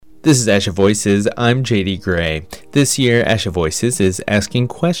This is Asha Voices. I'm JD Gray. This year, Asha Voices is asking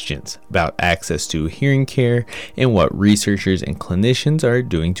questions about access to hearing care and what researchers and clinicians are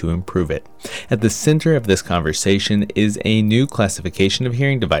doing to improve it. At the center of this conversation is a new classification of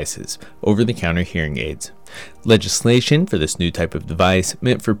hearing devices, over-the-counter hearing aids. Legislation for this new type of device,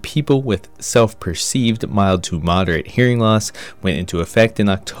 meant for people with self-perceived mild to moderate hearing loss, went into effect in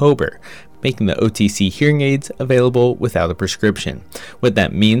October, making the OTC hearing aids available without a prescription. What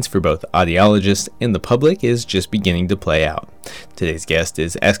that means for both audiologists and the public is just beginning to play out. Today's guest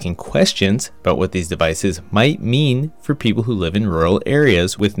is asking questions about what these devices might mean for people who live in rural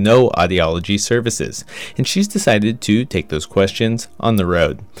areas with no audiology services, and she's decided to take those questions on the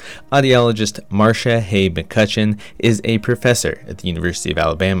road. Audiologist Marcia Hay McCutcheon is a professor at the University of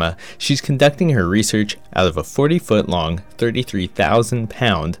Alabama. She's conducting her research out of a 40-foot-long,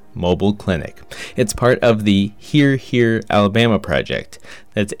 33,000-pound mobile clinic. It's part of the Hear Here Alabama project.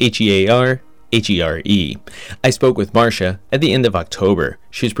 That's HEAR HERE. I spoke with Marcia at the end of October.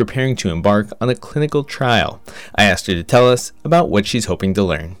 She's preparing to embark on a clinical trial. I asked her to tell us about what she's hoping to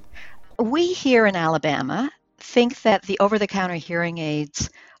learn. We here in Alabama think that the over-the-counter hearing aids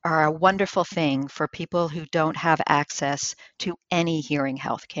are a wonderful thing for people who don't have access to any hearing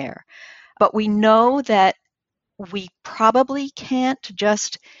health care. But we know that we probably can't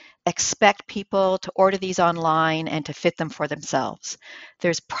just expect people to order these online and to fit them for themselves.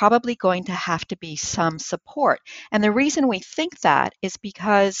 There's probably going to have to be some support. And the reason we think that is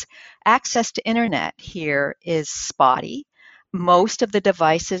because access to internet here is spotty. Most of the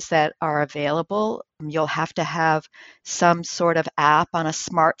devices that are available, you'll have to have some sort of app on a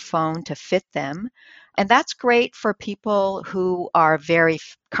smartphone to fit them. And that's great for people who are very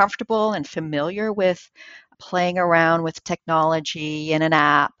comfortable and familiar with playing around with technology and an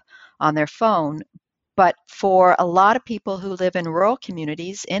app on their phone. But for a lot of people who live in rural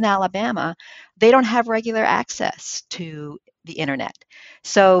communities in Alabama, they don't have regular access to the internet.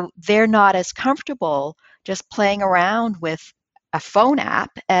 So they're not as comfortable just playing around with a phone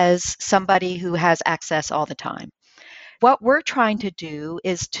app as somebody who has access all the time. What we're trying to do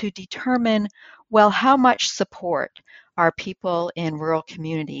is to determine, well, how much support are people in rural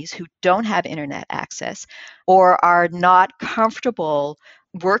communities who don't have internet access or are not comfortable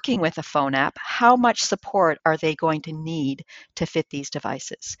working with a phone app, how much support are they going to need to fit these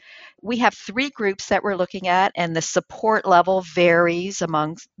devices? We have 3 groups that we're looking at, and the support level varies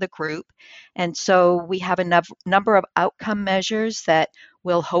among the group. And so we have a number of outcome measures that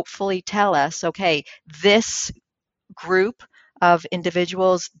will hopefully tell us, okay, this group of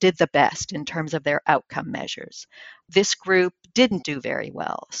individuals did the best in terms of their outcome measures. This group didn't do very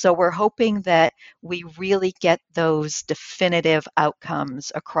well. So we're hoping that we really get those definitive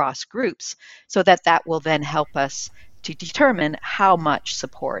outcomes across groups so that that will then help us to determine how much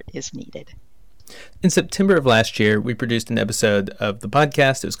support is needed. In September of last year, we produced an episode of the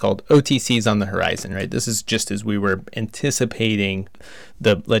podcast. It was called OTCs on the Horizon, right? This is just as we were anticipating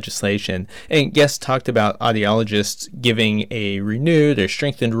the legislation. And guests talked about audiologists giving a renewed or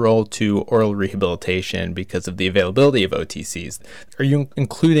strengthened role to oral rehabilitation because of the availability of OTCs. Are you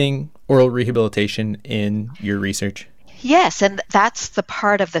including oral rehabilitation in your research? Yes, and that's the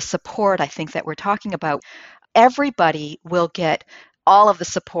part of the support I think that we're talking about. Everybody will get all of the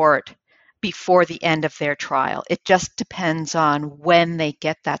support before the end of their trial. It just depends on when they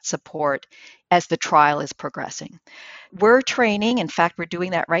get that support as the trial is progressing. We're training, in fact, we're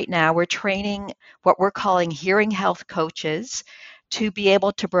doing that right now. We're training what we're calling hearing health coaches to be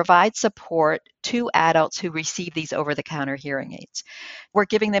able to provide support to adults who receive these over-the-counter hearing aids. We're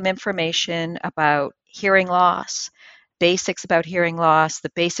giving them information about hearing loss, basics about hearing loss,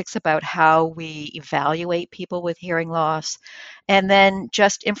 the basics about how we evaluate people with hearing loss, and then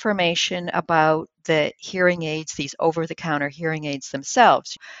just information about the hearing aids, these over-the-counter hearing aids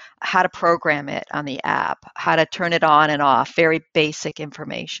themselves, how to program it on the app, how to turn it on and off, very basic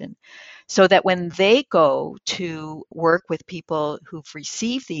information. So that when they go to work with people who've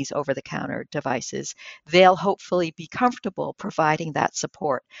received these over-the-counter devices, they'll hopefully be comfortable providing that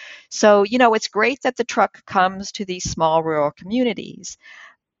support. So, it's great that the truck comes to these small rural communities,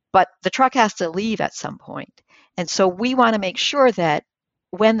 but the truck has to leave at some point. And so we want to make sure that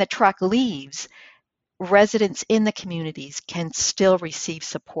when the truck leaves, residents in the communities can still receive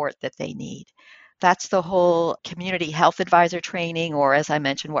support that they need. That's the whole community health advisor training, or as I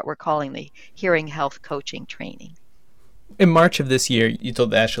mentioned, what we're calling the hearing health coaching training. In March of this year, you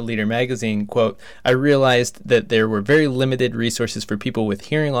told the ASHA Leader magazine, quote, "I realized that there were very limited resources for people with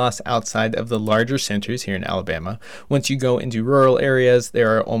hearing loss outside of the larger centers here in Alabama. Once you go into rural areas,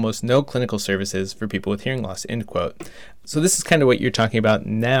 there are almost no clinical services for people with hearing loss," end quote. So this is kind of what you're talking about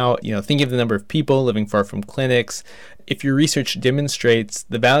now, thinking of the number of people living far from clinics. If your research demonstrates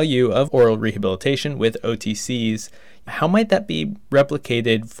the value of oral rehabilitation with OTCs, how might that be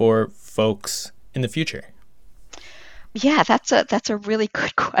replicated for folks in the future? Yeah, that's a really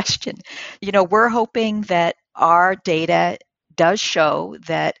good question. We're hoping that our data does show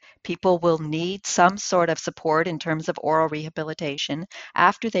that people will need some sort of support in terms of oral rehabilitation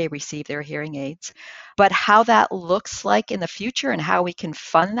after they receive their hearing aids. But how that looks like in the future and how we can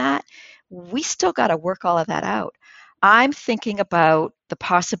fund that, we still got to work all of that out. I'm thinking about the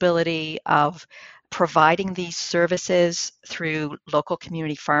possibility of providing these services through local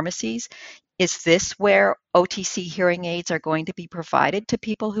community pharmacies. Is this where OTC hearing aids are going to be provided to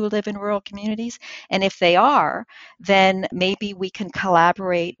people who live in rural communities? And if they are, then maybe we can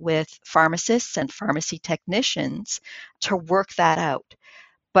collaborate with pharmacists and pharmacy technicians to work that out.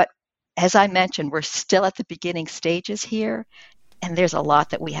 But as I mentioned, we're still at the beginning stages here, and there's a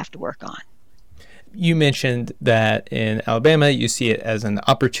lot that we have to work on. You mentioned that in Alabama, you see it as an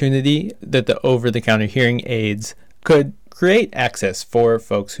opportunity that the over-the-counter hearing aids could create access for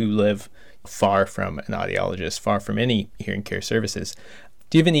folks who live far from an audiologist, far from any hearing care services.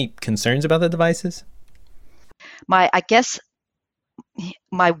 Do you have any concerns about the devices? I guess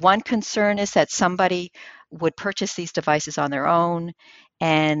my one concern is that somebody would purchase these devices on their own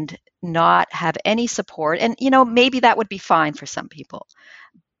and not have any support. And, maybe that would be fine for some people.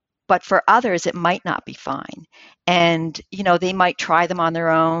 But for others, it might not be fine. And, they might try them on their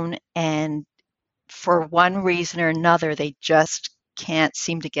own, and for one reason or another, they just can't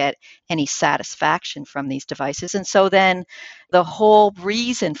seem to get any satisfaction from these devices. And so then the whole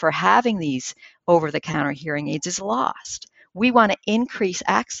reason for having these over-the-counter hearing aids is lost. We want to increase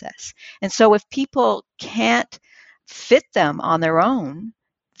access. And so if people can't fit them on their own,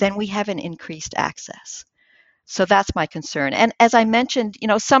 then we haven't increased access. So that's my concern. And as I mentioned,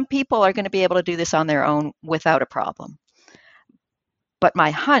 some people are going to be able to do this on their own without a problem. But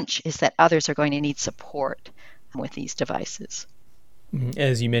my hunch is that others are going to need support with these devices.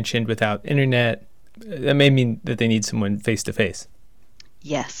 As you mentioned, without internet, that may mean that they need someone face-to-face.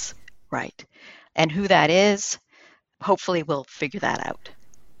 Yes, right. And who that is, hopefully we'll figure that out.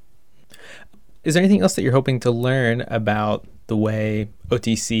 Is there anything else that you're hoping to learn about the way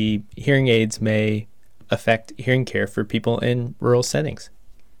OTC hearing aids may affect hearing care for people in rural settings?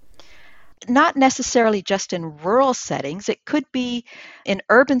 Not necessarily just in rural settings. It could be in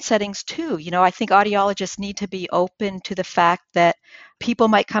urban settings too. I think audiologists need to be open to the fact that people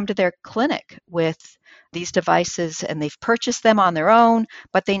might come to their clinic with these devices and they've purchased them on their own,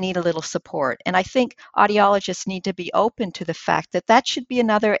 but they need a little support. And I think audiologists need to be open to the fact that that should be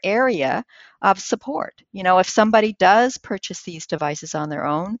another area of support. If somebody does purchase these devices on their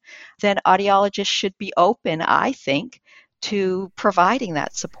own, then audiologists should be open, I think, to providing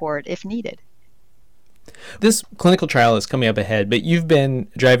that support if needed. This clinical trial is coming up ahead, but you've been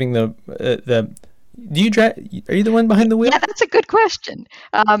driving do you drive? Are you the one behind the wheel? Yeah, that's a good question.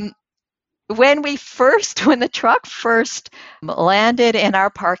 When the truck first landed in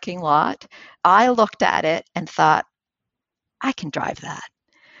our parking lot, I looked at it and thought, I can drive that.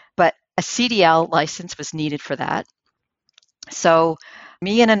 But a CDL license was needed for that. So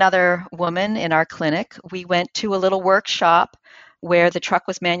me and another woman in our clinic, we went to a little workshop where the truck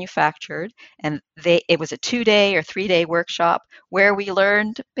was manufactured, and it was a 2-day or 3-day workshop where we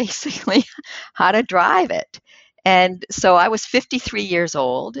learned basically how to drive it. And so I was 53 years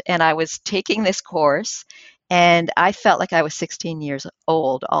old and I was taking this course, and I felt like I was 16 years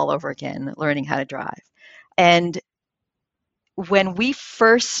old all over again, learning how to drive. And when we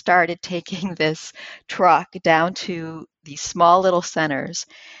first started taking this truck down to these small little centers,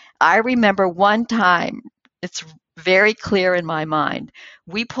 I remember one time, it's very clear in my mind,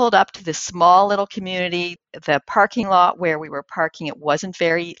 we pulled up to this small little community. The parking lot where we were parking, it wasn't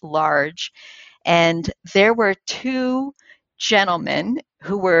very large. And there were 2 gentlemen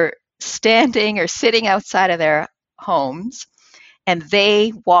who were standing or sitting outside of their homes, and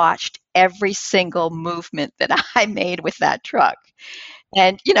they watched every single movement that I made with that truck.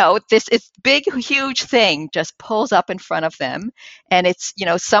 And, this is big, huge thing just pulls up in front of them. And it's,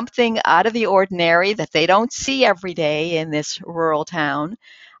 something out of the ordinary that they don't see every day in this rural town.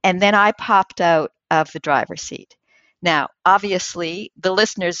 And then I popped out of the driver's seat. Now, obviously, the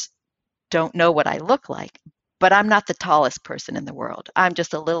listeners don't know what I look like, but I'm not the tallest person in the world. I'm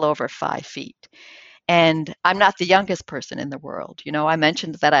just a little over 5 feet. And I'm not the youngest person in the world. I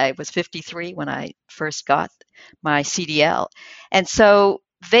mentioned that I was 53 when I first got my CDL. And so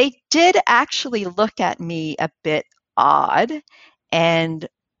they did actually look at me a bit odd and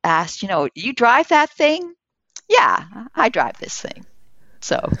asked, you drive that thing? Yeah, I drive this thing.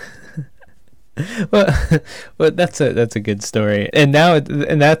 So. well, well, that's a good story, and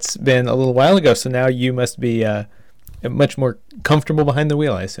that's been a little while ago. So now you must be much more comfortable behind the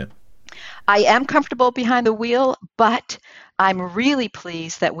wheel, I assume. I am comfortable behind the wheel, but I'm really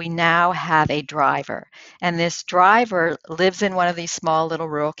pleased that we now have a driver. And this driver lives in one of these small little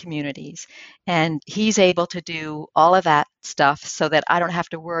rural communities. And he's able to do all of that stuff so that I don't have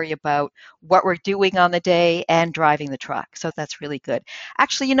to worry about what we're doing on the day and driving the truck. So that's really good.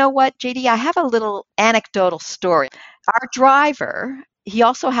 Actually, you know what, JD? I have a little anecdotal story. Our driver, he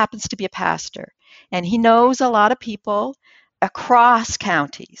also happens to be a pastor, and he knows a lot of people across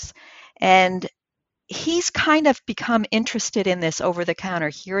counties. And he's kind of become interested in this over-the-counter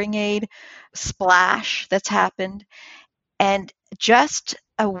hearing aid splash that's happened. And just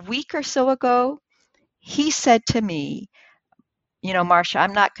a week or so ago, he said to me, Marcia,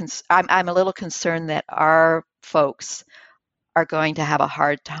 I'm a little concerned that our folks are going to have a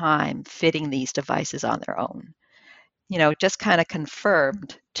hard time fitting these devices on their own. Just kind of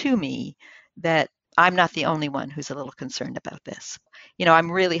confirmed to me that I'm not the only one who's a little concerned about this.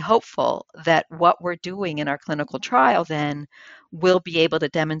 I'm really hopeful that what we're doing in our clinical trial then will be able to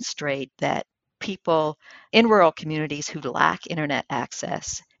demonstrate that people in rural communities who lack internet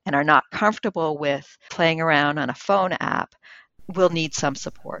access and are not comfortable with playing around on a phone app will need some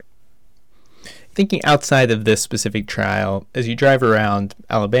support. Thinking outside of this specific trial, as you drive around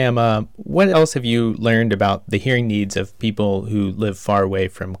Alabama, what else have you learned about the hearing needs of people who live far away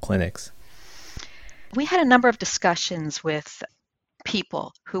from clinics? We had a number of discussions with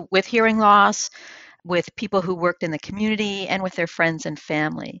people who with hearing loss, with people who worked in the community, and with their friends and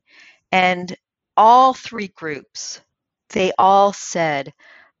family. And all three groups, they all said,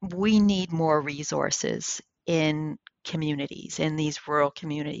 we need more resources in communities, in these rural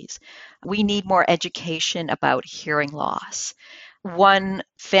communities. We need more education about hearing loss. One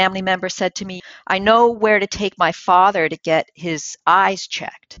family member said to me, I know where to take my father to get his eyes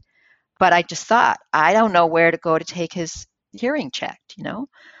checked, but I just thought, I don't know where to go to take his hearing checked,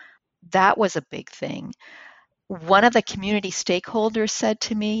 That was a big thing. One of the community stakeholders said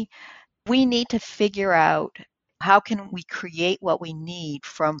to me, we need to figure out how can we create what we need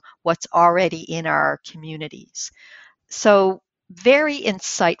from what's already in our communities. So very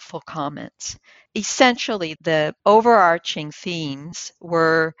insightful comments. Essentially, the overarching themes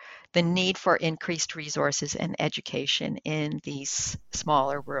were the need for increased resources and education in these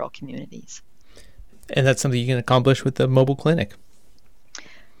smaller rural communities. And that's something you can accomplish with the mobile clinic.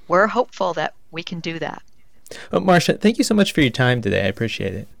 We're hopeful that we can do that. Well, Marcia, thank you so much for your time today. I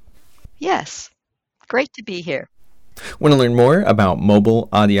appreciate it. Yes, great to be here. Want to learn more about mobile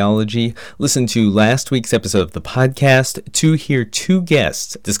audiology? Listen to last week's episode of the podcast to hear two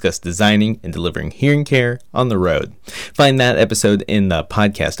guests discuss designing and delivering hearing care on the road. Find that episode in the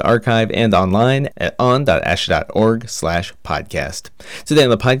podcast archive and online at on.asha.org/podcast. Today on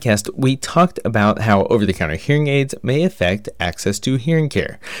the podcast, we talked about how over-the-counter hearing aids may affect access to hearing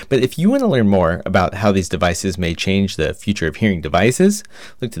care. But if you want to learn more about how these devices may change the future of hearing devices,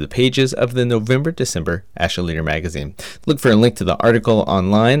 look to the pages of the November-December ASHA Leader magazine. Look for a link to the article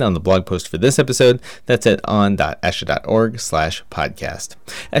online on the blog post for this episode. That's at on.asha.org/podcast.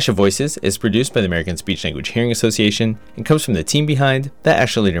 ASHA Voices is produced by the American Speech Language Hearing Association and comes from the team behind the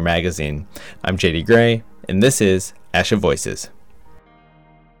ASHA Leader magazine. I'm JD Gray, and this is ASHA Voices.